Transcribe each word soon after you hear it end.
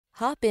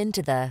Hop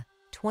into the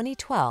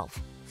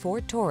 2012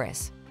 Ford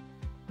Taurus.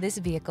 This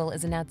vehicle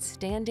is an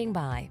outstanding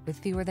buy with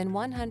fewer than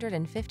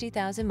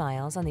 150,000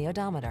 miles on the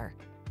odometer.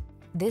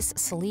 This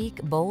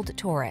sleek, bold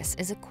Taurus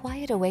is a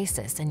quiet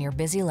oasis in your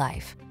busy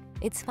life.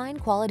 Its fine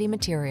quality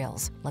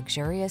materials,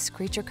 luxurious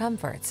creature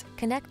comforts,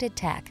 connected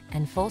tech,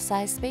 and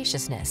full-size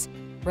spaciousness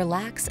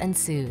relax and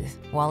soothe,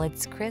 while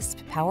its crisp,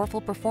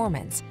 powerful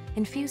performance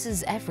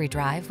infuses every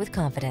drive with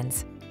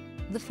confidence.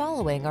 The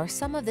following are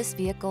some of this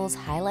vehicle's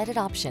highlighted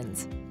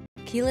options: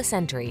 keyless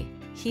entry,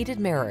 heated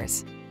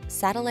mirrors,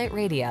 satellite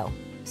radio,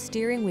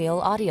 steering wheel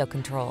audio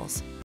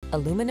controls,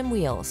 aluminum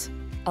wheels,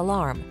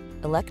 alarm,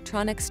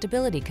 electronic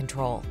stability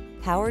control,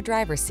 power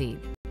driver seat,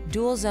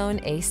 dual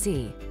zone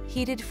AC,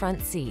 heated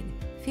front seat.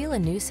 Feel a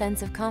new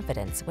sense of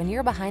confidence when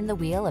you're behind the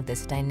wheel of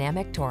this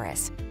dynamic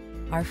Taurus.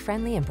 Our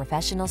friendly and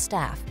professional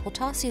staff will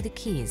toss you the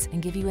keys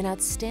and give you an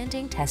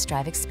outstanding test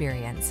drive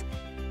experience.